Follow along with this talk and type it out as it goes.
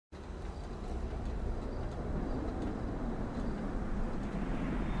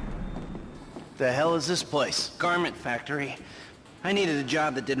The hell is this place? Garment factory. I needed a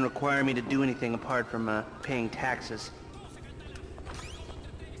job that didn't require me to do anything apart from paying taxes.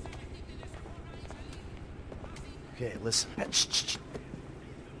 Okay, listen. Shh.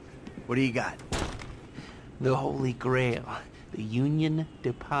 What do you got? The Holy Grail. The Union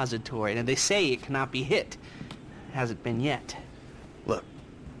Depository. And they say it cannot be hit. Hasn't been yet. Look,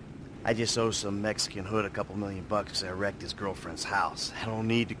 I just owe some Mexican hood a couple $1,000,000 because I wrecked his girlfriend's house. I don't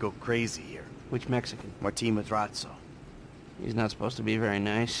need to go crazy here. Which Mexican? Martin Madrazo. He's not supposed to be very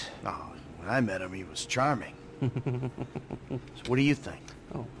nice. Oh, when I met him, he was charming. So what do you think?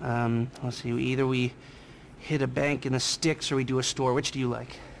 Oh, let's see. Either we hit a bank in the sticks or we do a store. Which do you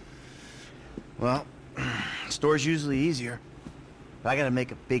like? Well, store's usually easier. But I gotta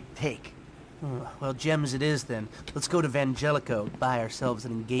make a big take. Well, gems it is then. Let's go to Vangelico, buy ourselves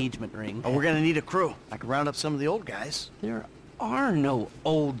an engagement ring. Oh, we're gonna need a crew. I can round up some of the old guys. There are no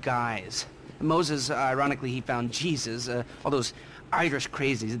old guys. Moses, ironically, he found Jesus. All those Irish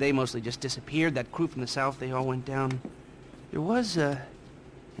crazies, they mostly just disappeared. That crew from the south, they all went down. There was an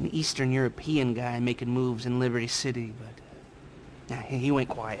Eastern European guy making moves in Liberty City, but he went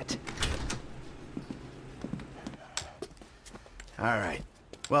quiet. All right.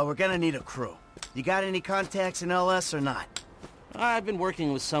 Well, we're gonna need a crew. You got any contacts in LS or not? I've been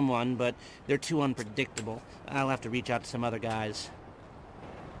working with someone, but they're too unpredictable. I'll have to reach out to some other guys.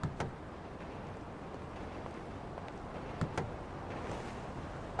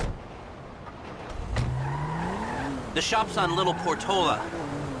 The shop's on Little Portola.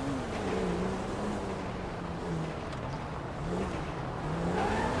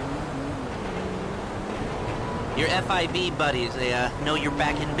 Your FIB buddies, they know you're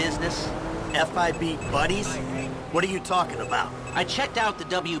back in business? FIB buddies? What are you talking about? I checked out the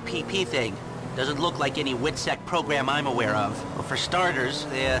WPP thing. Doesn't look like any WITSEC program I'm aware of. Well, for starters,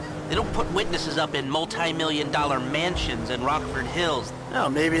 they don't put witnesses up in multi-million-dollar mansions in Rockford Hills. Oh,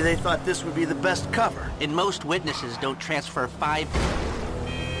 maybe they thought this would be the best cover. And most witnesses don't transfer five-figure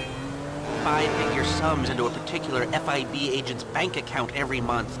sums into a particular FIB agent's bank account every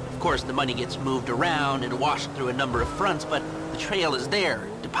month. Of course, the money gets moved around and washed through a number of fronts, but the trail is there.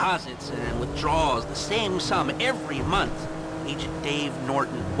 Deposits and withdrawals, the same sum every month. Agent Dave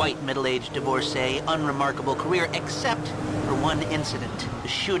Norton, white middle-aged divorcee, unremarkable career, except for one incident. The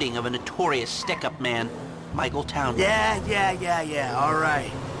shooting of a notorious stick-up man, Michael Townley. Yeah, all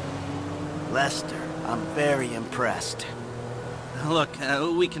right. Lester, I'm very impressed. Look,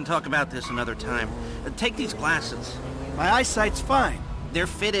 we can talk about this another time. Take these glasses. My eyesight's fine. They're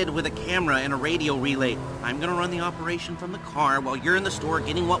fitted with a camera and a radio relay. I'm gonna run the operation from the car while you're in the store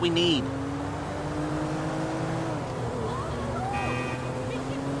getting what we need.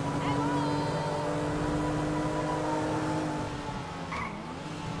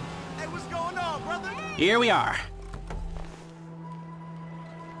 Hey, what's going on, brother? Here we are.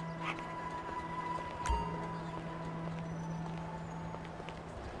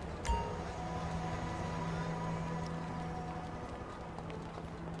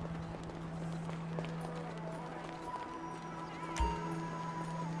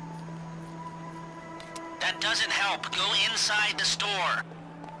 That doesn't help. Go inside the store.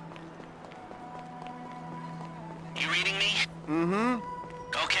 You reading me? Mm-hmm.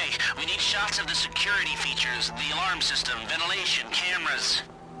 Okay, we need shots of the security features, the alarm system, ventilation, cameras.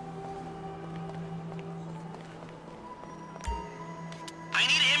 I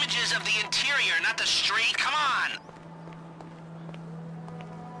need images of the interior, not the street. Come on!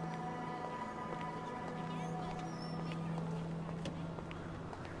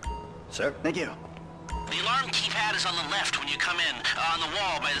 Sir, thank you. The alarm keypad is on the left when you come in, on the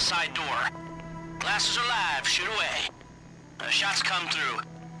wall by the side door. Glasses are live, shoot away. Shots come through.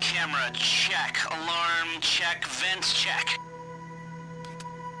 Camera, check. Alarm, check. Vents, check.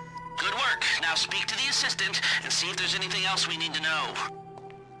 Good work. Now speak to the assistant and see if there's anything else we need to know.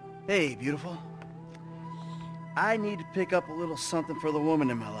 Hey, beautiful. I need to pick up a little something for the woman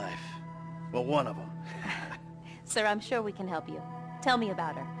in my life. Well, one of them. Sir, I'm sure we can help you. Tell me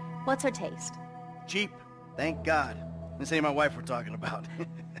about her. What's her taste? Cheap, thank God. This ain't my wife we're talking about.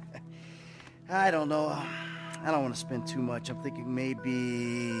 I don't know. I don't want to spend too much. I'm thinking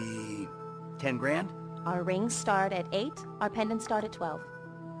maybe 10 grand? Our rings start at 8, our pendants start at 12.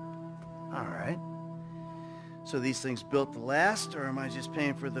 All right. So these things built to last, or am I just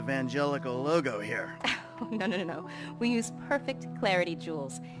paying for the Vangelico logo here? No. We use perfect clarity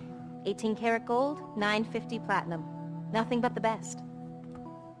jewels. 18 karat gold, 950 platinum. Nothing but the best.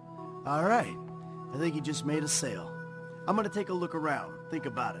 All right. I think you just made a sale. I'm gonna take a look around. Think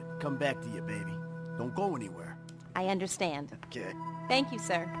about it. Come back to you, baby. Don't go anywhere. I understand. Okay. Thank you,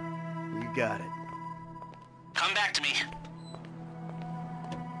 sir. You got it. Come back to me.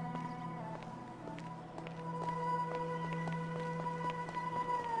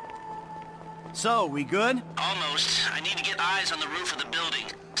 So, we good? Almost. I need to get eyes on the roof of the building.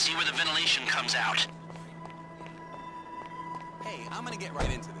 See where the ventilation comes out. Hey, I'm gonna get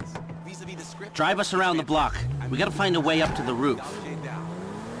right into this. Vis-a-vis the script. Drive us around the block. We gotta find a way up to the roof.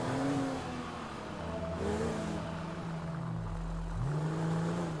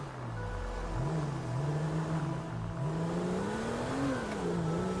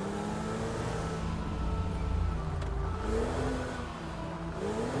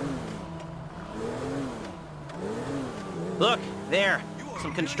 Look, there.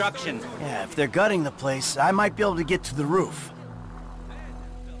 Some construction. Yeah, if they're gutting the place, I might be able to get to the roof.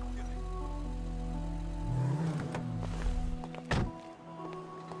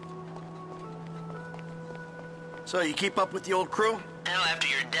 So, you keep up with the old crew? Well, after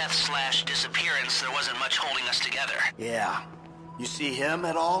your death/disappearance, there wasn't much holding us together. Yeah. You see him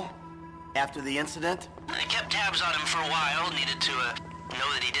at all? After the incident? I kept tabs on him for a while. Needed to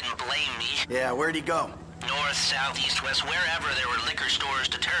know that he didn't blame me. Yeah, where'd he go? North, south, east, west, wherever there were liquor stores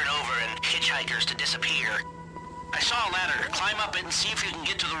to turn over and hitchhikers to disappear. I saw a ladder. Climb up it and see if you can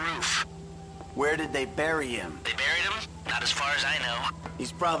get to the roof. Where did they bury him? They buried him? Not as far as I know.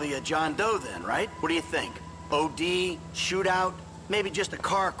 He's probably a John Doe then, right? What do you think? OD, shootout, maybe just a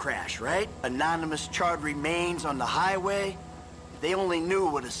car crash, right? Anonymous charred remains on the highway. If they only knew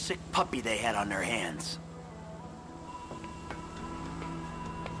what a sick puppy they had on their hands.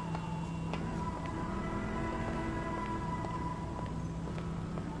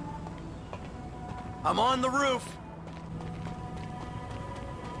 I'm on the roof.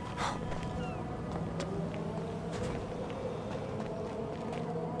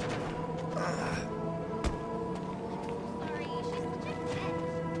 Sorry, she's such a bitch.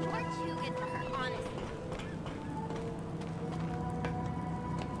 You're too good for her, honestly.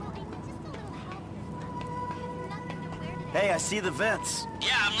 Well, I need just a little help this month. I have nothing to wear today. Hey, I see the vents.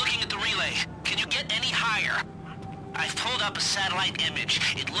 Yeah, I'm looking at the relay. Can you get any higher? I've pulled up a satellite image.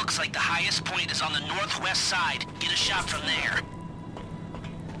 It looks like the highest point is on the northwest side. Get a shot from there.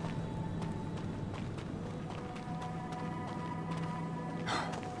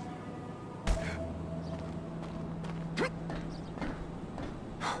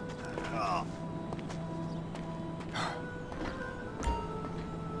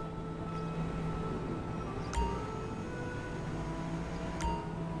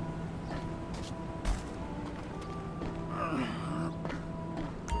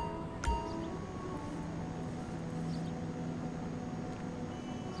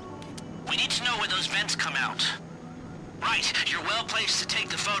 We need to know where those vents come out. Right, you're well placed to take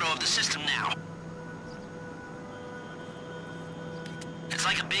the photo of the system now. It's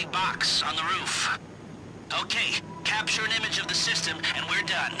like a big box on the roof. Okay, capture an image of the system and we're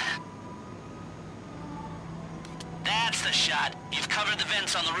done. That's the shot. You've covered the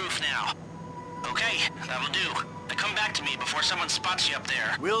vents on the roof now. Okay, that'll do. Now come back to me before someone spots you up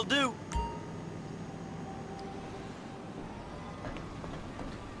there. Will do.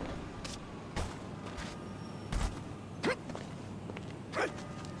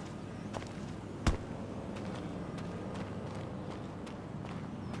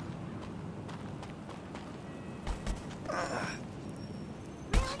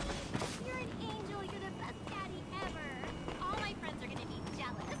 You're an angel. You're the best daddy ever. All my friends are gonna be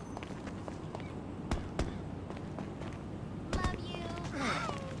jealous. Love you.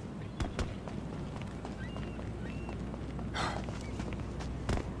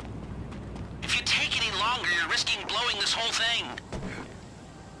 If you take any longer, you're risking blowing this whole thing.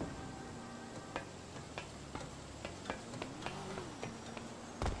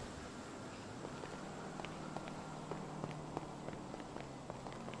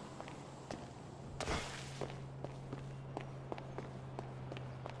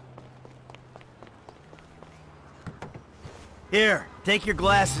 Here, take your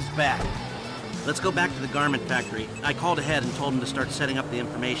glasses back. Let's go back to the garment factory. I called ahead and told him to start setting up the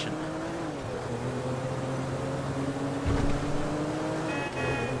information.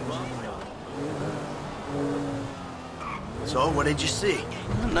 So, what did you see?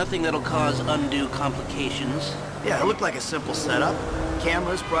 Nothing that'll cause undue complications. Yeah, it looked like a simple setup.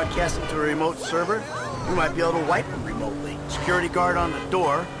 Cameras broadcasting to a remote server. We might be able to wipe them remotely. Security guard on the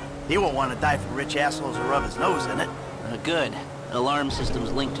door. He won't want to die for rich assholes who rub his nose in it. Good. Alarm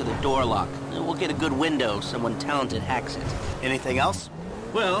system's linked to the door lock. We'll get a good window. Someone talented hacks it. Anything else?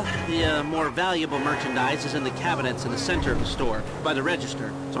 Well, the more valuable merchandise is in the cabinets in the center of the store, by the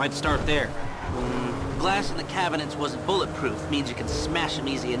register. So I'd start there. glass in the cabinets wasn't bulletproof, means you can smash them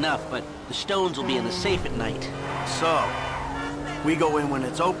easy enough, but the stones will be in the safe at night. So, we go in when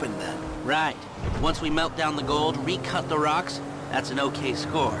it's open then? Right. Once we melt down the gold, recut the rocks, that's an okay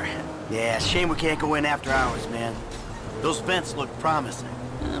score. Yeah, shame we can't go in after hours, man. Those vents look promising.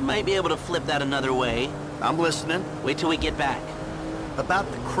 Might be able to flip that another way. I'm listening. Wait till we get back.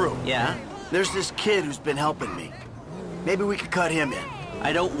 About the crew. Yeah? There's this kid who's been helping me. Maybe we could cut him in.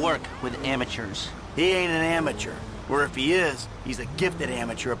 I don't work with amateurs. He ain't an amateur. Or if he is, he's a gifted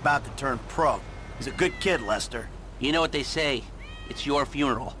amateur about to turn pro. He's a good kid, Lester. You know what they say. It's your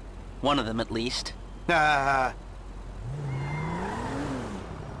funeral. One of them, at least. Ha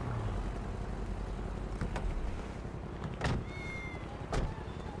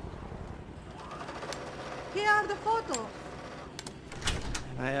Here are the photos.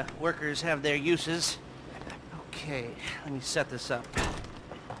 My workers have their uses. Okay, let me set this up.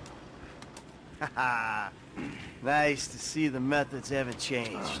 Nice to see the methods haven't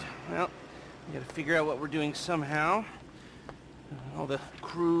changed. Well, we gotta figure out what we're doing somehow. All the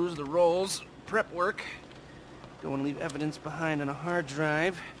crews, the rolls, prep work. Don't want to leave evidence behind on a hard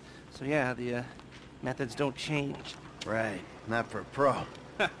drive. So yeah, the methods don't change. Right, not for a pro.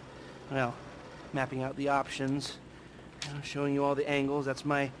 Well, mapping out the options, showing you all the angles, that's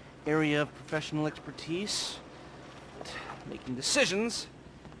my area of professional expertise. But making decisions,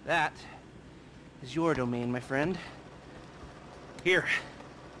 that is your domain, my friend. Here.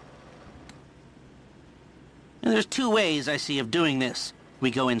 And there's two ways I see of doing this.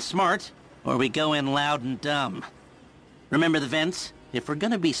 We go in smart, or we go in loud and dumb. Remember the vents? If we're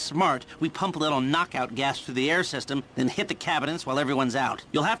gonna be smart, we pump a little knockout gas through the air system, then hit the cabinets while everyone's out.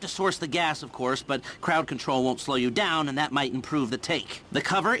 You'll have to source the gas, of course, but crowd control won't slow you down, and that might improve the take. The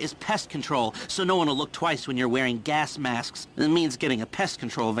cover is pest control, so no one will look twice when you're wearing gas masks. It means getting a pest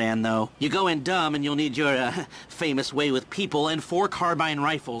control van, though. You go in dumb, and you'll need your, famous way with people and 4 carbine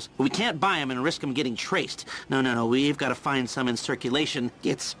rifles. We can't buy them and risk them getting traced. No, we've got to find some in circulation.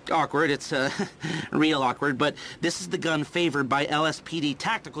 It's awkward, it's, real awkward, but this is the gun favored by LSPD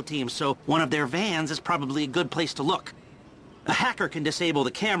tactical teams, so one of their vans is probably a good place to look. A hacker can disable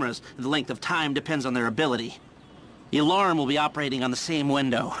the cameras. The length of time depends on their ability. The alarm will be operating on the same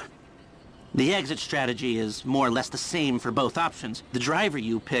window. The exit strategy is more or less the same for both options. The driver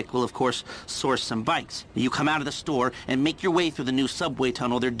you pick will, of course, source some bikes. You come out of the store and make your way through the new subway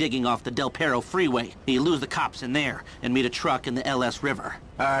tunnel they're digging off the Del Perro freeway. You lose the cops in there and meet a truck in the LS River.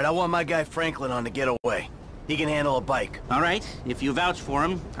 All right, I want my guy Franklin on the getaway. He can handle a bike. All right, if you vouch for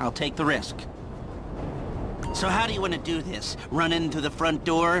him, I'll take the risk. So how do you want to do this? Run into the front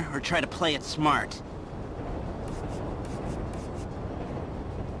door or try to play it smart?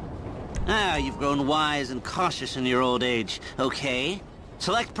 Ah, you've grown wise and cautious in your old age. Okay.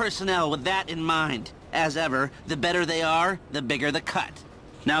 Select personnel with that in mind. As ever, the better they are, the bigger the cut.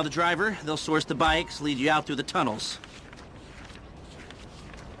 Now the driver, they'll source the bikes, lead you out through the tunnels.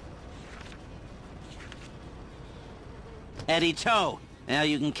 Eddie Toe. Now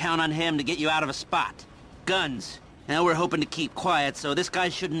you can count on him to get you out of a spot. Guns. Now we're hoping to keep quiet, so this guy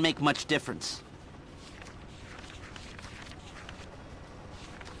shouldn't make much difference.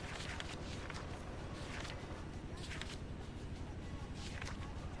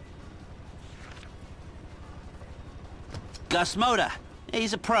 Gus Moda.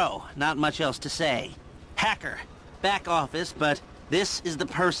 He's a pro. Not much else to say. Hacker. Back office, but this is the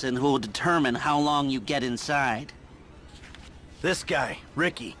person who will determine how long you get inside. This guy,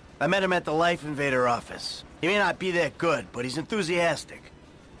 Ricky. I met him at the Life Invader office. He may not be that good, but he's enthusiastic.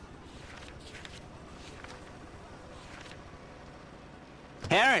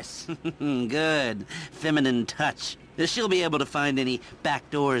 Harris. Good. Feminine touch. She'll be able to find any back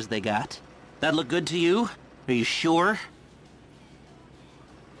doors they got. That look good to you? Are you sure?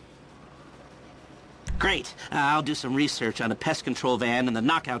 Great. I'll do some research on the pest control van and the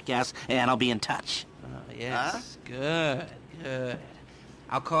knockout gas, and I'll be in touch. Oh, yes. Good.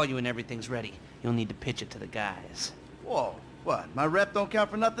 I'll call you when everything's ready. You'll need to pitch it to the guys. Whoa, what? My rep don't count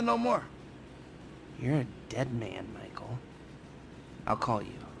for nothing no more? You're a dead man, Michael. I'll call you.